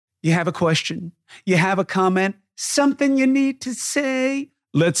You have a question? You have a comment? Something you need to say?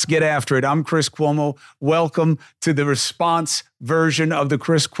 Let's get after it. I'm Chris Cuomo. Welcome to the response version of the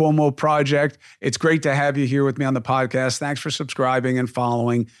Chris Cuomo Project. It's great to have you here with me on the podcast. Thanks for subscribing and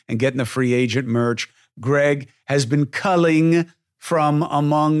following and getting the free agent merch. Greg has been culling from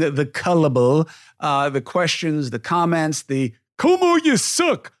among the cullable, the questions, the comments, the Cuomo, you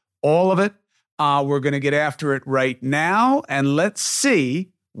suck, all of it. We're going to get after it right now, and let's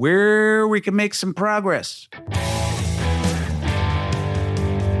see where we can make some progress.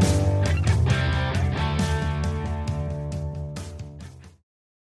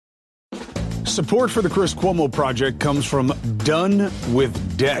 Support for the Chris Cuomo Project comes from Done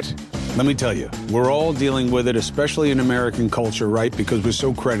with Debt. Let me tell you, we're all dealing with it, especially in American culture, right? Because we're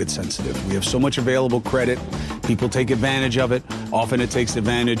so credit sensitive. We have so much available credit. People take advantage of it. Often it takes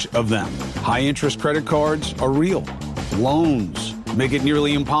advantage of them. High interest credit cards are real. Loans make it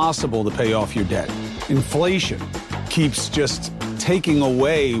nearly impossible to pay off your debt. Inflation keeps just taking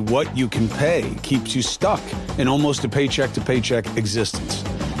away what you can pay, keeps you stuck in almost a paycheck to paycheck existence.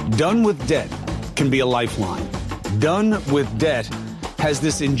 Done with Debt can be a lifeline. Done with Debt has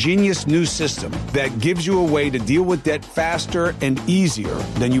this ingenious new system that gives you a way to deal with debt faster and easier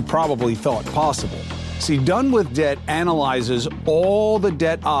than you probably thought possible. See, Done with Debt analyzes all the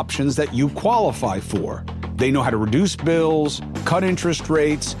debt options that you qualify for. They know how to reduce bills, cut interest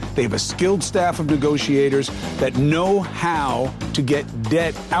rates. They have a skilled staff of negotiators that know how to get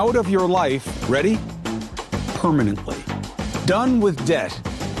debt out of your life, ready? Permanently. Done with Debt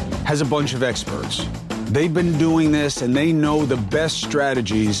has a bunch of experts. They've been doing this and they know the best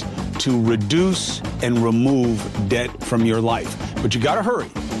strategies to reduce and remove debt from your life. But you gotta hurry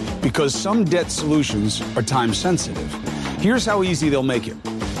because some debt solutions are time sensitive. Here's how easy they'll make it.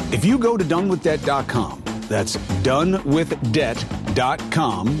 If you go to donewithdebt.com, that's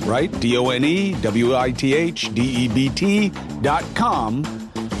donewithdebt.com, right? donewithdebt.com,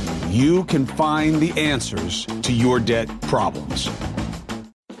 you can find the answers to your debt problems.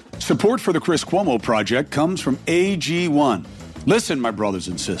 Support for the Chris Cuomo Project comes from AG1. Listen, my brothers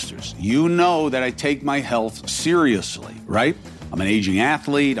and sisters, you know that I take my health seriously, right? I'm an aging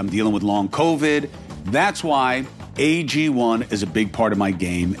athlete. I'm dealing with long COVID. That's why AG1 is a big part of my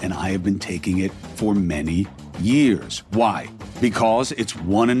game, and I have been taking it for many years. Why? Because it's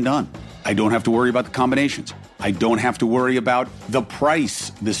one and done. I don't have to worry about the combinations. I don't have to worry about the price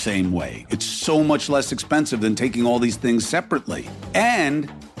the same way. It's so much less expensive than taking all these things separately. And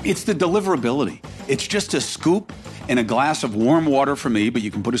it's the deliverability. It's just a scoop in a glass of warm water for me, but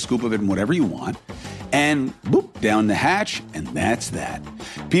you can put a scoop of it in whatever you want. And boop, down the hatch, and that's that.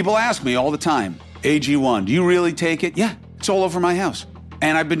 People ask me all the time, AG1, do you really take it? Yeah, it's all over my house.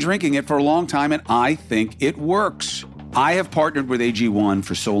 And I've been drinking it for a long time, and I think it works. I have partnered with AG1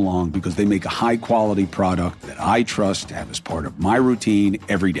 for so long because they make a high-quality product that I trust to have as part of my routine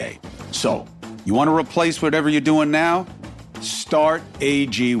every day. So, you want to replace whatever you're doing now? Start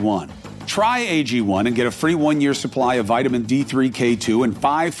AG1. Try AG1 and get a free 1-year supply of vitamin D3, K2, and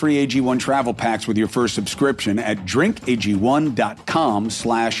 5 free AG1 travel packs with your first subscription at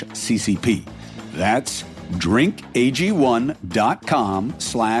drinkag1.com/CCP. That's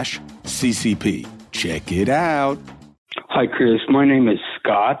drinkag1.com/CCP. Check it out. Hi, Chris. My name is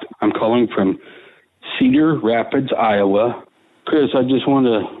Scott. I'm calling from Cedar Rapids, Iowa. Chris, I just want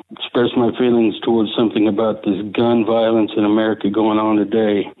to express my feelings towards something about this gun violence in America going on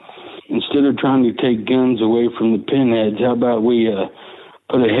today. Instead of trying to take guns away from the pinheads, how about we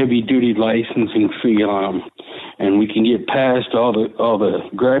put a heavy-duty licensing fee on them, and we can get past all the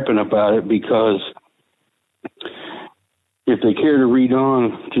griping about it, because if they care to read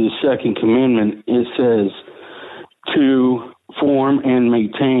on to the Second Amendment, it says to form and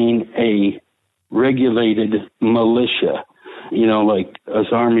maintain a regulated militia. You know, like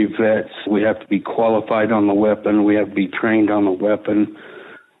us Army vets, we have to be qualified on the weapon. We have to be trained on the weapon.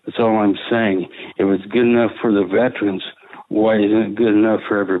 That's all I'm saying. If it's good enough for the veterans, why isn't it good enough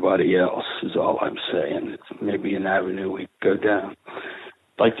for everybody else, is all I'm saying. It's maybe an avenue we could go down.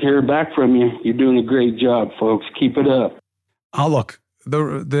 I'd like to hear back from you. You're doing a great job, folks. Keep it up. Look,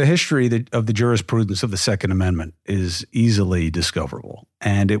 the history of the jurisprudence of the Second Amendment is easily discoverable.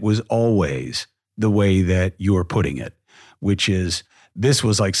 And it was always the way that you're putting it, which is this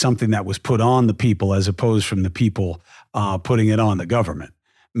was like something that was put on the people as opposed from the people putting it on the government.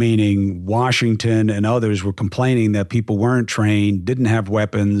 Meaning Washington and others were complaining that people weren't trained, didn't have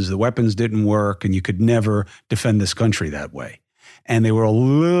weapons, the weapons didn't work, and you could never defend this country that way. And they were a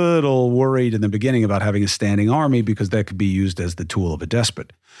little worried in the beginning about having a standing army because that could be used as the tool of a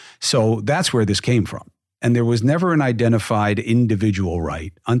despot. So that's where this came from. And there was never an identified individual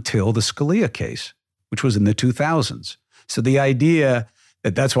right until the Scalia case, which was in the 2000s. So the idea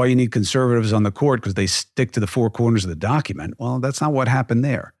that that's why you need conservatives on the court because they stick to the four corners of the document, well, that's not what happened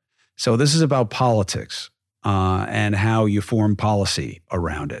there. So this is about politics and how you form policy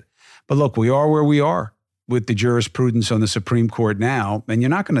around it. But look, we are where we are with the jurisprudence on the Supreme Court now, and you're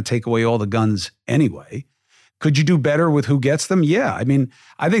not going to take away all the guns anyway. Could you do better with who gets them? Yeah. I mean,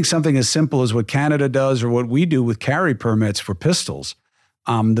 I think something as simple as what Canada does or what we do with carry permits for pistols,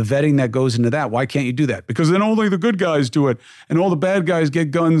 the vetting that goes into that, why can't you do that? Because then only the good guys do it and all the bad guys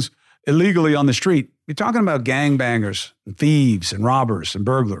get guns illegally on the street. You're talking about gangbangers and thieves and robbers and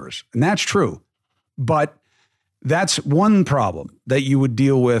burglars, and that's true. But that's one problem that you would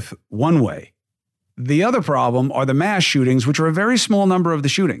deal with one way. The other problem are the mass shootings, which are a very small number of the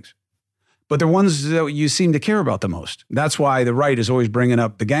shootings. But they're ones that you seem to care about the most. That's why the right is always bringing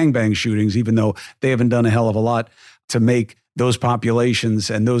up the gangbang shootings, even though they haven't done a hell of a lot to make those populations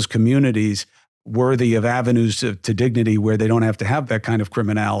and those communities worthy of avenues to dignity where they don't have to have that kind of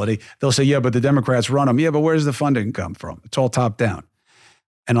criminality. They'll say, yeah, but the Democrats run them. Yeah, but where's the funding come from? It's all top down.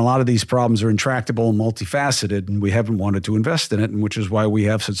 And a lot of these problems are intractable and multifaceted, and we haven't wanted to invest in it, and which is why we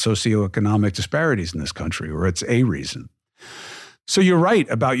have such socioeconomic disparities in this country, or it's a reason. So you're right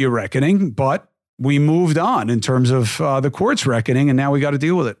about your reckoning, but we moved on in terms of the court's reckoning, and now we got to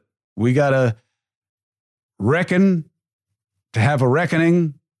deal with it. We got to reckon to have a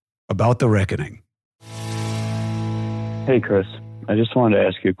reckoning about the reckoning. Hey, Chris, I just wanted to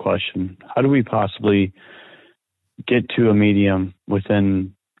ask you a question. How do we possibly get to a medium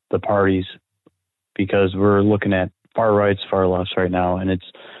within the parties? Because we're looking at far rights, far lefts right now, and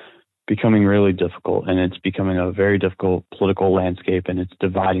it's becoming really difficult, and it's becoming a very difficult political landscape, and it's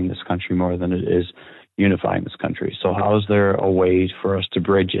dividing this country more than it is unifying this country. So how is there a way for us to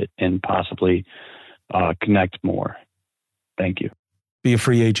bridge it and possibly connect more? Thank you. Be a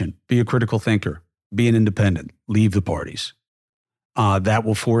free agent. Be a critical thinker. Be an independent. Leave the parties. That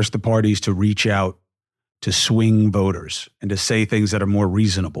will force the parties to reach out to swing voters and to say things that are more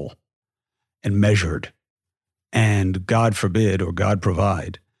reasonable and measured. And God forbid, or God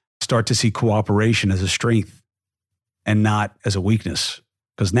provide, start to see cooperation as a strength and not as a weakness,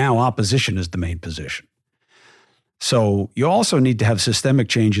 because now opposition is the main position. So you also need to have systemic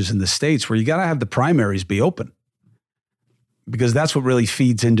changes in the states where you got to have the primaries be open, because that's what really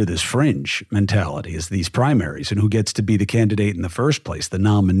feeds into this fringe mentality, is these primaries and who gets to be the candidate in the first place, the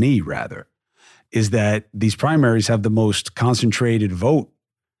nominee rather, is that these primaries have the most concentrated vote,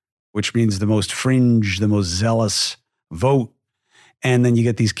 which means the most fringe, the most zealous vote. And then you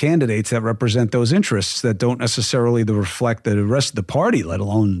get these candidates that represent those interests that don't necessarily reflect the rest of the party, let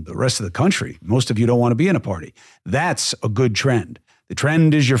alone the rest of the country. Most of you don't want to be in a party. That's a good trend. The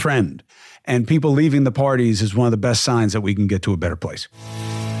trend is your friend. And people leaving the parties is one of the best signs that we can get to a better place.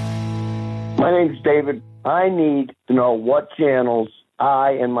 My name's David. I need to know what channels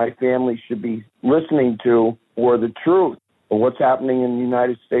I and my family should be listening to for the truth of what's happening in the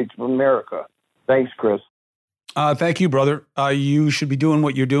United States of America. Thanks, Chris. Thank you, brother. You should be doing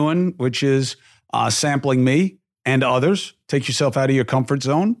what you're doing, which is sampling me and others. Take yourself out of your comfort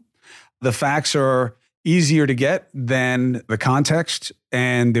zone. The facts are easier to get than the context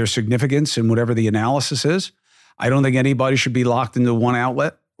and their significance and whatever the analysis is. I don't think anybody should be locked into one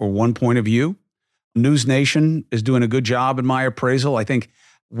outlet or one point of view. News Nation is doing a good job in my appraisal. I think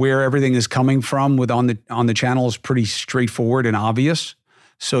where everything is coming from on the channel is pretty straightforward and obvious.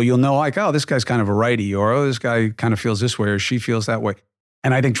 So you'll know, like, oh, this guy's kind of a righty, or oh, this guy kind of feels this way, or she feels that way.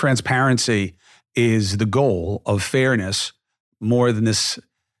 And I think transparency is the goal of fairness more than this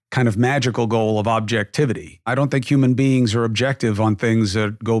kind of magical goal of objectivity. I don't think human beings are objective on things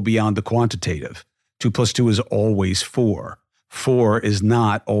that go beyond the quantitative. 2 + 2 is always 4. 4 is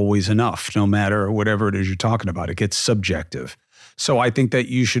not always enough, no matter whatever it is you're talking about. It gets subjective. So I think that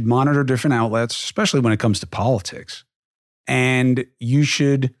you should monitor different outlets, especially when it comes to politics. And you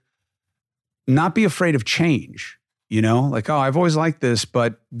should not be afraid of change, you know, like, oh, I've always liked this,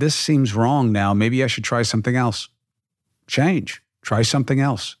 but this seems wrong now. Maybe I should try something else. Change, try something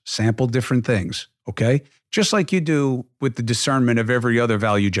else, sample different things, okay? Just like you do with the discernment of every other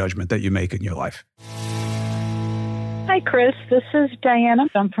value judgment that you make in your life. Hi, Chris. This is Diana.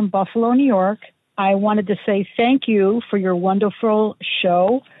 I'm from Buffalo, New York. I wanted to say thank you for your wonderful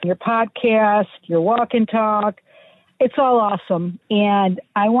show, your podcast, your walk and talk. It's all awesome. And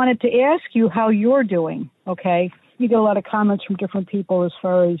I wanted to ask you how you're doing, okay? You get a lot of comments from different people as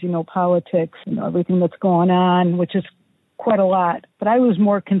far as, politics, everything that's going on, which is quite a lot. But I was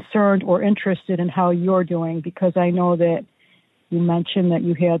more concerned or interested in how you're doing, because I know that You mentioned that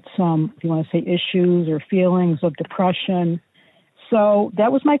you had some, if you want to say, issues or feelings of depression. So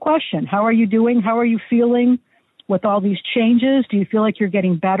that was my question. How are you doing? How are you feeling with all these changes? Do you feel like you're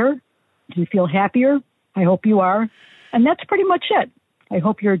getting better? Do you feel happier? I hope you are. And that's pretty much it. I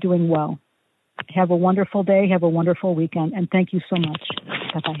hope you're doing well. Have a wonderful day. Have a wonderful weekend. And thank you so much.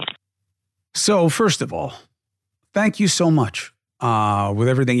 Bye-bye. So first of all, thank you so much with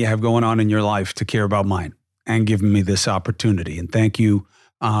everything you have going on in your life to care about mine and giving me this opportunity. And thank you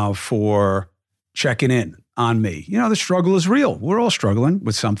for checking in on me. You know, the struggle is real. We're all struggling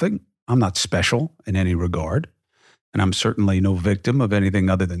with something. I'm not special in any regard. And I'm certainly no victim of anything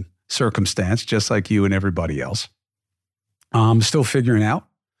other than circumstance, just like you and everybody else. I'm still figuring out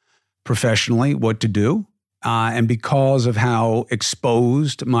professionally what to do. And because of how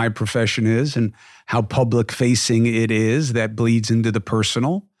exposed my profession is and how public facing it is, that bleeds into the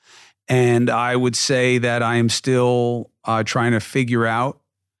personal. And I would say that I am still trying to figure out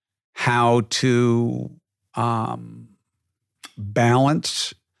how to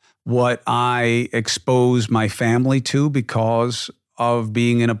balance what I expose my family to because of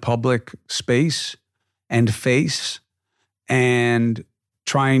being in a public space and face, and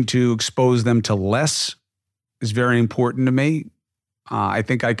trying to expose them to less is very important to me. I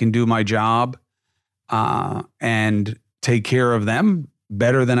think I can do my job and take care of them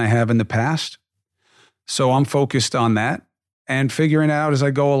better than I have in the past. So I'm focused on that and figuring out as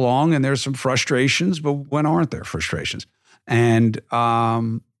I go along. And there's some frustrations, but when aren't there frustrations? And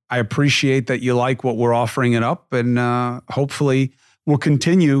I appreciate that you like what we're offering it up, and hopefully will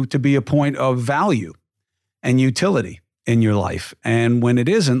continue to be a point of value and utility in your life. And when it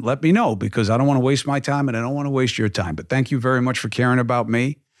isn't, let me know, because I don't want to waste my time and I don't want to waste your time. But thank you very much for caring about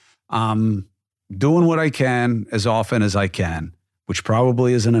me. Doing what I can as often as I can, which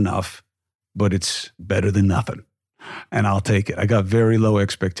probably isn't enough, but it's better than nothing. And I'll take it. I got very low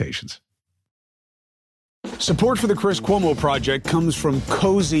expectations. Support for the Chris Cuomo Project comes from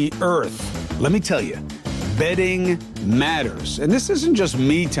Cozy Earth. Let me tell you, bedding matters. And this isn't just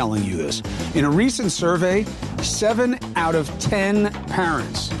me telling you this. In a recent survey, 7 out of 10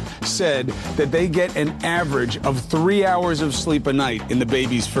 parents said that they get an average of 3 hours of sleep a night in the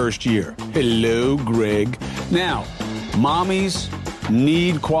baby's first year. Hello, Greg. Now, mommies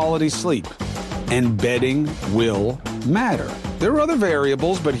need quality sleep, and bedding will matter. There are other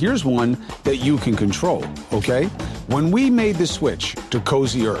variables, but here's one that you can control, okay? When we made the switch to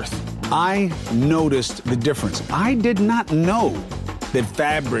Cozy Earth, I noticed the difference. I did not know that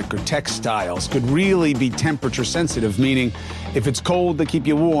fabric or textiles could really be temperature sensitive, meaning if it's cold, they keep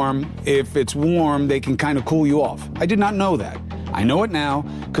you warm. If it's warm, they can kind of cool you off. I did not know that. I know it now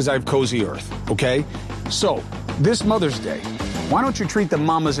because I have Cozy Earth, okay? So, this Mother's Day, why don't you treat the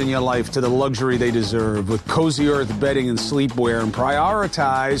mamas in your life to the luxury they deserve with Cozy Earth bedding and sleepwear, and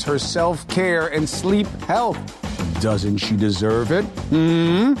prioritize her self-care and sleep health? Doesn't she deserve it?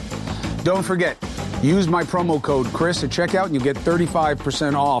 Don't forget, use my promo code Chris at checkout and you'll get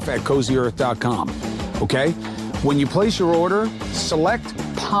 35% off at CozyEarth.com. Okay? When you place your order, select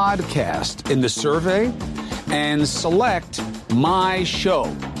podcast in the survey and select my show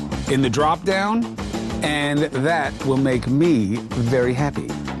in the drop-down, and that will make me very happy.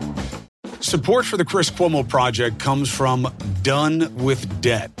 Support for the Chris Cuomo Project comes from Done with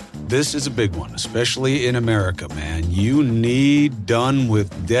Debt. This is a big one, especially in America, man. You need Done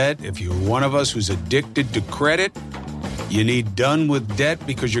with Debt. If you're one of us who's addicted to credit, you need Done with Debt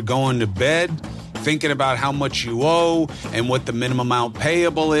because you're going to bed thinking about how much you owe and what the minimum amount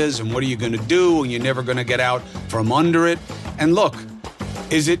payable is and what are you going to do, and you're never going to get out from under it. And look,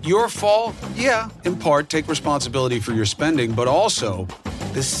 is it your fault? Yeah, in part, take responsibility for your spending, but also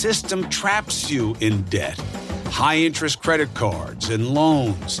the system traps you in debt. High interest credit cards and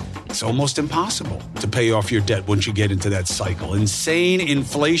loans. It's almost impossible to pay off your debt once you get into that cycle. Insane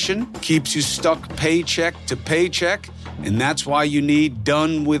inflation keeps you stuck paycheck to paycheck, and that's why you need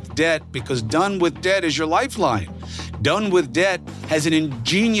Done with Debt, because Done with Debt is your lifeline. Done with Debt has an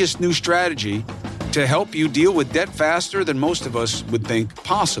ingenious new strategy to help you deal with debt faster than most of us would think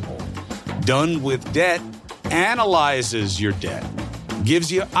possible. Done with Debt analyzes your debt,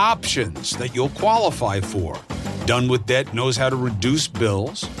 gives you options that you'll qualify for. Done with Debt knows how to reduce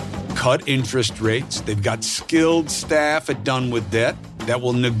bills, cut interest rates. They've got skilled staff at Done with Debt that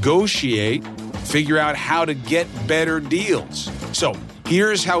will negotiate, figure out how to get better deals. So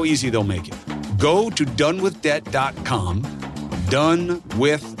here's how easy they'll make it. Go to donewithdebt.com,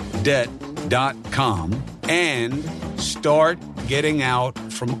 donewithdebt.com, and start getting out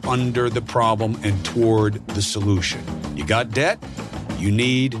from under the problem and toward the solution. You got debt? You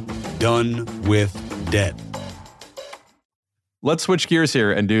need Done with Debt. Let's switch gears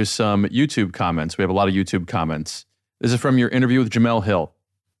here and do some YouTube comments. We have a lot of YouTube comments. This is from your interview with Jamel Hill.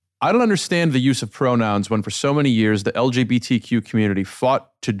 I don't understand the use of pronouns when for so many years the LGBTQ community fought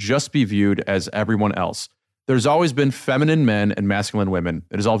to just be viewed as everyone else. There's always been feminine men and masculine women.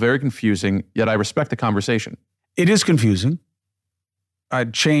 It is all very confusing, yet I respect the conversation. It is confusing.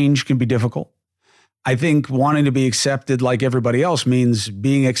 Change can be difficult. I think wanting to be accepted like everybody else means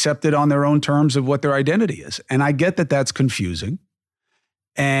being accepted on their own terms of what their identity is. And I get that that's confusing.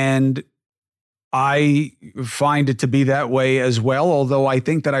 And I find it to be that way as well, although I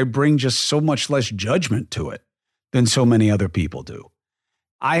think that I bring just so much less judgment to it than so many other people do.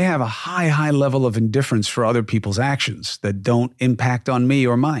 I have a high level of indifference for other people's actions that don't impact on me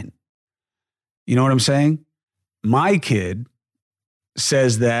or mine. You know what I'm saying? My kid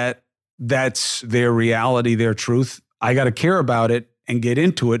says that that's their reality, their truth. I got to care about it and get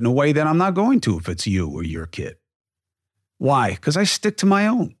into it in a way that I'm not going to if it's you or your kid. Why? Because I stick to my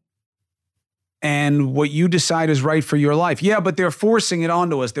own. And what you decide is right for your life. Yeah, but they're forcing it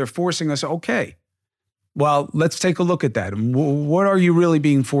onto us. They're forcing us. Okay. Well, let's take a look at that. What are you really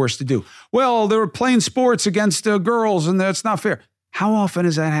being forced to do? Well, they're playing sports against girls and that's not fair. How often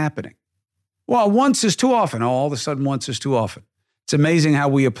is that happening? Well, once is too often. All of a sudden, once is too often. It's amazing how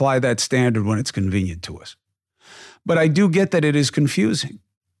we apply that standard when it's convenient to us. But I do get that it is confusing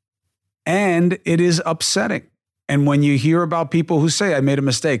and it is upsetting. And when you hear about people who say, I made a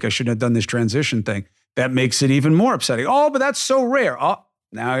mistake, I shouldn't have done this transition thing, that makes it even more upsetting. Oh, but that's so rare. Oh,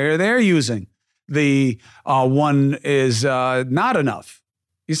 now they're using the one is not enough.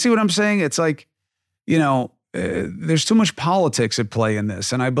 You see what I'm saying? It's like, there's too much politics at play in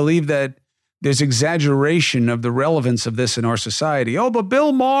this. And I believe that there's exaggeration of the relevance of this in our society. Oh, but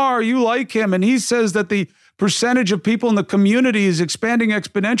Bill Maher, you like him, and he says that the percentage of people in the community is expanding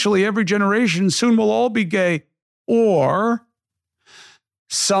exponentially every generation. Soon we'll all be gay. Or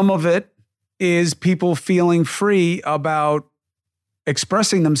some of it is people feeling free about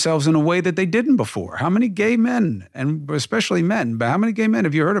expressing themselves in a way that they didn't before. How many gay men, and especially men, but how many gay men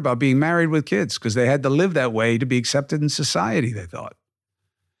have you heard about being married with kids because they had to live that way to be accepted in society, they thought?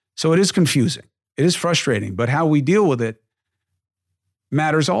 So it is confusing. It is frustrating, but how we deal with it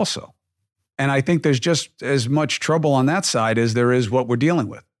matters also. And I think there's just as much trouble on that side as there is what we're dealing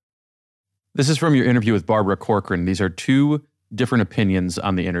with. This is from your interview with Barbara Corcoran. These are two different opinions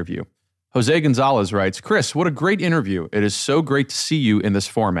on the interview. Jose Gonzalez writes, Chris, what a great interview. It is so great to see you in this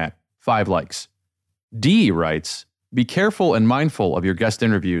format. 5 likes. D writes, be careful and mindful of your guest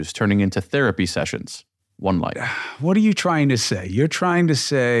interviews turning into therapy sessions. 1 like. What are you trying to say? You're trying to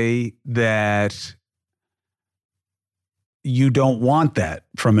say that you don't want that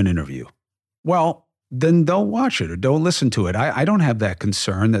from an interview. Well, then don't watch it or don't listen to it. I don't have that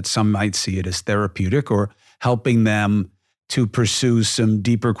concern that some might see it as therapeutic or helping them to pursue some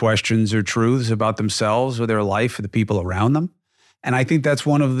deeper questions or truths about themselves or their life or the people around them. And I think that's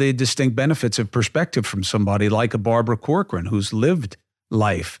one of the distinct benefits of perspective from somebody like a Barbara Corcoran, who's lived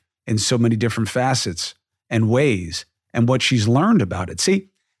life in so many different facets and ways and what she's learned about it.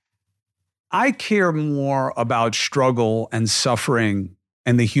 See, I care more about struggle and suffering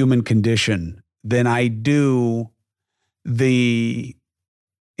and the human condition than I do the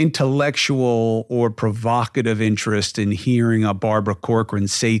intellectual or provocative interest in hearing a Barbara Corcoran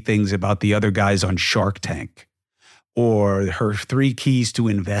say things about the other guys on Shark Tank or her 3 keys to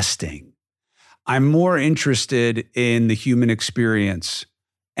investing. I'm more interested in the human experience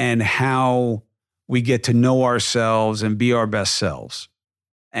and how we get to know ourselves and be our best selves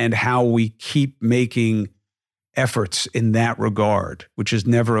and how we keep making efforts in that regard, which is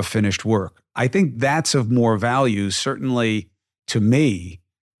never a finished work. I think that's of more value, certainly to me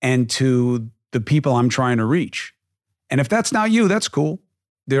and to the people I'm trying to reach. And if that's not you, that's cool.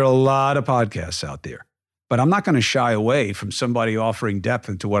 There are a lot of podcasts out there, but I'm not going to shy away from somebody offering depth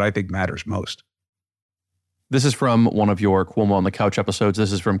into what I think matters most. This is from one of your Cuomo on the Couch episodes.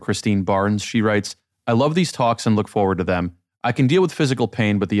 This is from Christine Barnes. She writes, I love these talks and look forward to them. I can deal with physical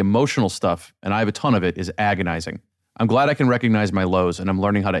pain, but the emotional stuff, and I have a ton of it, is agonizing. I'm glad I can recognize my lows, and I'm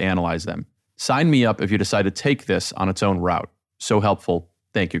learning how to analyze them. Sign me up if you decide to take this on its own route. So helpful.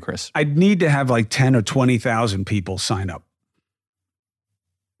 Thank you, Chris. I'd need to have like 10 or 20,000 people sign up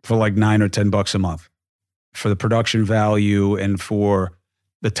for like $9 or $10 a month for the production value and for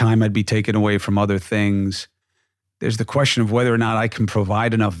the time I'd be taken away from other things. There's the question of whether or not I can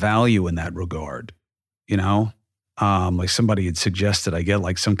provide enough value in that regard. You know, like somebody had suggested I get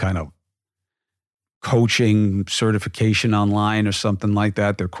like some kind of coaching certification online or something like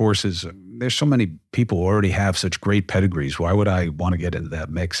that. Their courses, there's so many people who already have such great pedigrees. Why would I want to get into that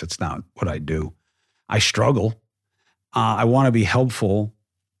mix? It's not what I do. I struggle. I want to be helpful.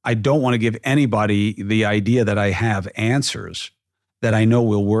 I don't want to give anybody the idea that I have answers that I know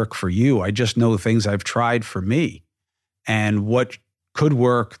will work for you. I just know things I've tried for me and what could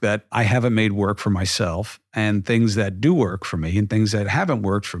work that I haven't made work for myself, and things that do work for me and things that haven't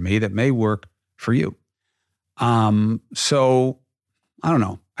worked for me that may work for you. So I don't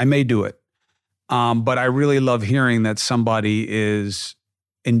know. I may do it. But I really love hearing that somebody is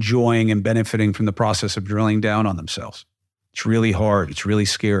enjoying and benefiting from the process of drilling down on themselves. It's really hard. It's really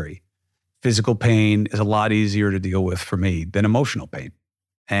scary. Physical pain is a lot easier to deal with for me than emotional pain.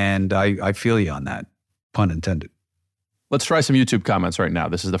 And I feel you on that, pun intended. Let's try some YouTube comments right now.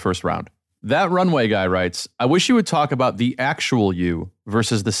 This is the first round. That runway guy writes, I wish you would talk about the actual you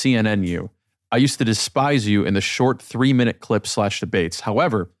versus the CNN you. I used to despise you in the short 3-minute clips/debates.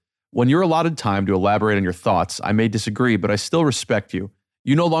 However, when you're allotted time to elaborate on your thoughts, I may disagree, but I still respect you.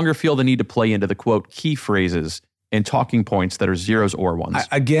 You no longer feel the need to play into the, quote, key phrases and talking points that are zeros or ones.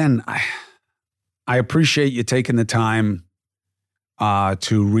 I appreciate you taking the time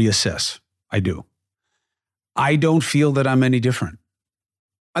to reassess. I do. I don't feel that I'm any different.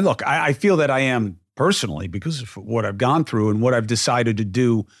 Look, I feel that I am personally because of what I've gone through and what I've decided to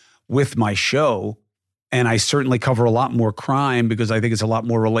do with my show. And I certainly cover a lot more crime because I think it's a lot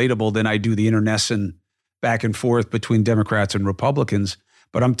more relatable than I do the internecine back and forth between Democrats and Republicans.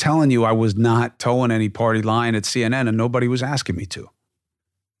 But I'm telling you, I was not towing any party line at CNN, and nobody was asking me to.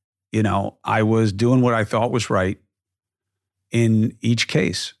 You know, I was doing what I thought was right in each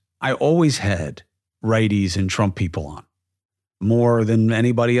case. I always had righties and Trump people on more than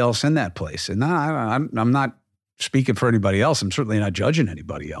anybody else in that place. And I'm not speaking for anybody else. I'm certainly not judging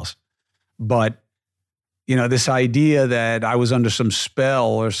anybody else. But, you know, this idea that I was under some spell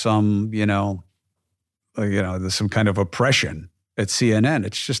or some, there's some kind of oppression at CNN,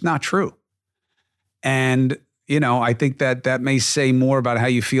 it's just not true. And, you know, I think that may say more about how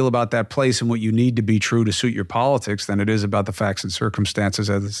you feel about that place and what you need to be true to suit your politics than it is about the facts and circumstances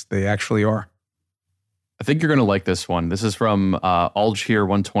as they actually are. I think you're going to like this one. This is from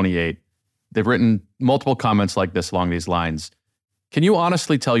Algier128. They've written multiple comments like this along these lines. Can you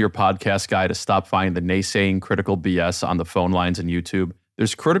honestly tell your podcast guy to stop finding the naysaying critical BS on the phone lines and YouTube?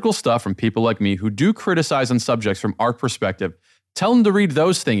 There's critical stuff from people like me who do criticize on subjects from our perspective. Tell them to read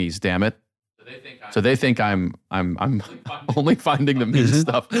those thingies, damn it. So they think I'm only finding the mean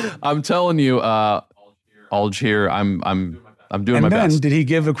stuff. I'm telling you, Algier, I'm doing my best. And then, did he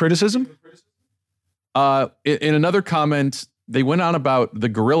give a criticism? In another comment, they went on about the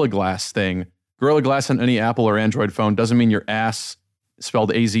Gorilla Glass thing. Gorilla Glass on any Apple or Android phone doesn't mean your ass,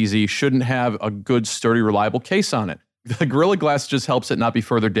 spelled AZZ, shouldn't have a good, sturdy, reliable case on it. The Gorilla Glass just helps it not be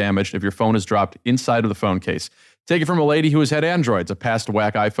further damaged if your phone is dropped inside of the phone case. Take it from a lady who has had Androids, a past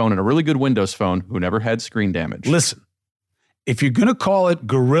whack iPhone, and a really good Windows phone who never had screen damage. Listen, if you're going to call it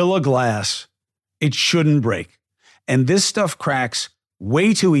Gorilla Glass, it shouldn't break. And this stuff cracks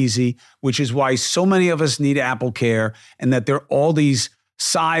way too easy, which is why so many of us need Apple Care, and that there are all these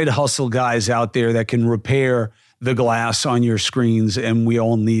side hustle guys out there that can repair the glass on your screens, and we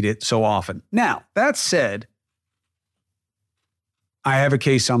all need it so often. Now, that said, I have a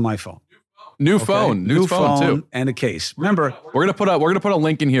case on my phone. New phone too, and a case. Remember, we're gonna put a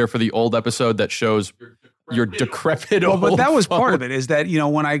link in here for the old episode that shows your decrepit old but that was phone. part of it, is that, you know,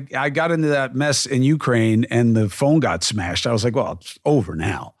 when I got into that mess in Ukraine and the phone got smashed, I was like, well, it's over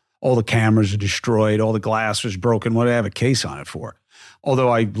now. All the cameras are destroyed. All the glass was broken. What do I have a case on it for? Although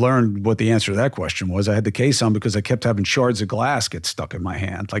I learned what the answer to that question was. I had the case on because I kept having shards of glass get stuck in my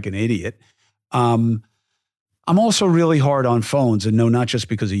hand like an idiot. I'm also really hard on phones, and no, not just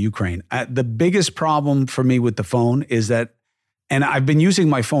because of Ukraine. The biggest problem for me with the phone is that, and I've been using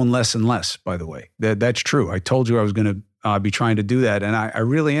my phone less and less, by the way. That's true. I told you I was going to be trying to do that, and I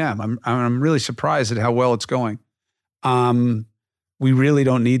really am. I'm really surprised at how well it's going. We really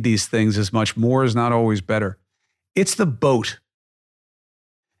don't need these things as much. More is not always better. It's the boat.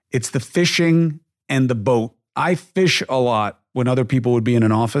 It's the fishing and the boat. I fish a lot when other people would be in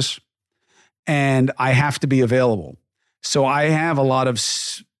an office, and I have to be available. So I have a lot of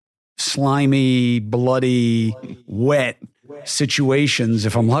slimy, bloody, wet situations,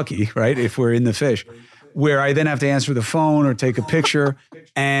 if I'm lucky, right? If we're in the fish, where I then have to answer the phone or take a picture,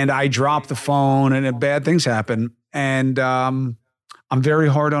 and I drop the phone and bad things happen. And I'm very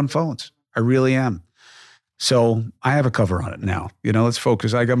hard on phones. I really am. So I have a cover on it now. You know, let's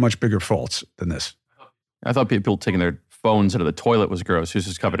focus. I got much bigger faults than this. I thought people taking their phones into the toilet was gross. This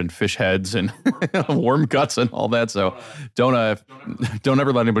is covered in fish heads and worm guts and all that. So don't ever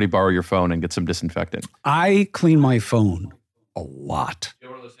let anybody borrow your phone and get some disinfectant. I clean my phone a lot.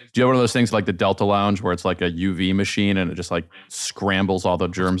 you have one of those things like the Delta Lounge where it's like a UV machine and it just like scrambles all the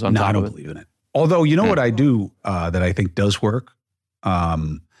germs on top of it? No, I don't believe in it. Although, you know what I do that I think does work?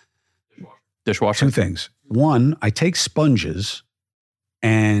 Dishwasher? 2 things. One, I take sponges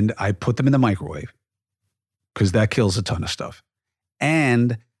and I put them in the microwave because that kills a ton of stuff.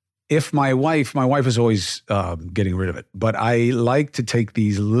 And if my wife is always getting rid of it, but I like to take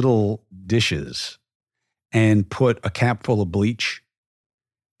these little dishes and put a cap full of bleach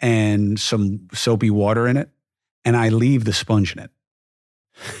and some soapy water in it, and I leave the sponge in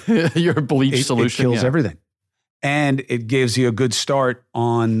it. Your bleach solution. It kills everything. And it gives you a good start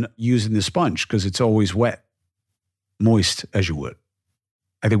on using the sponge because it's always wet, moist as you would.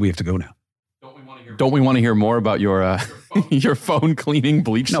 I think we have to go now. Don't we want to hear more about your your phone cleaning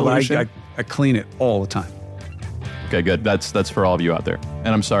bleach solution? No, I clean it all the time. Okay, good. That's for all of you out there. And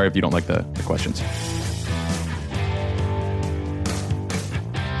I'm sorry if you don't like the questions.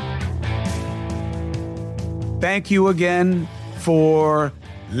 Thank you again for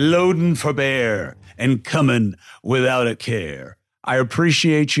loading for bear and coming without a care. I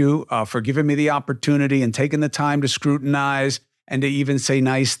appreciate you for giving me the opportunity and taking the time to scrutinize and to even say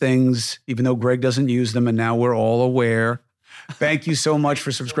nice things, even though Greg doesn't use them, and now we're all aware. Thank you so much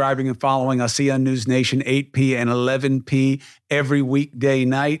for subscribing and following. I'll see you on News Nation, 8p and 11p every weekday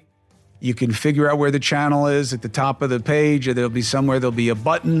night. You can figure out where the channel is at the top of the page, or there'll be a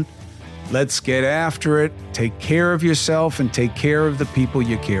button. Let's get after it. Take care of yourself and take care of the people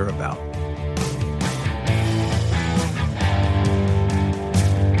you care about.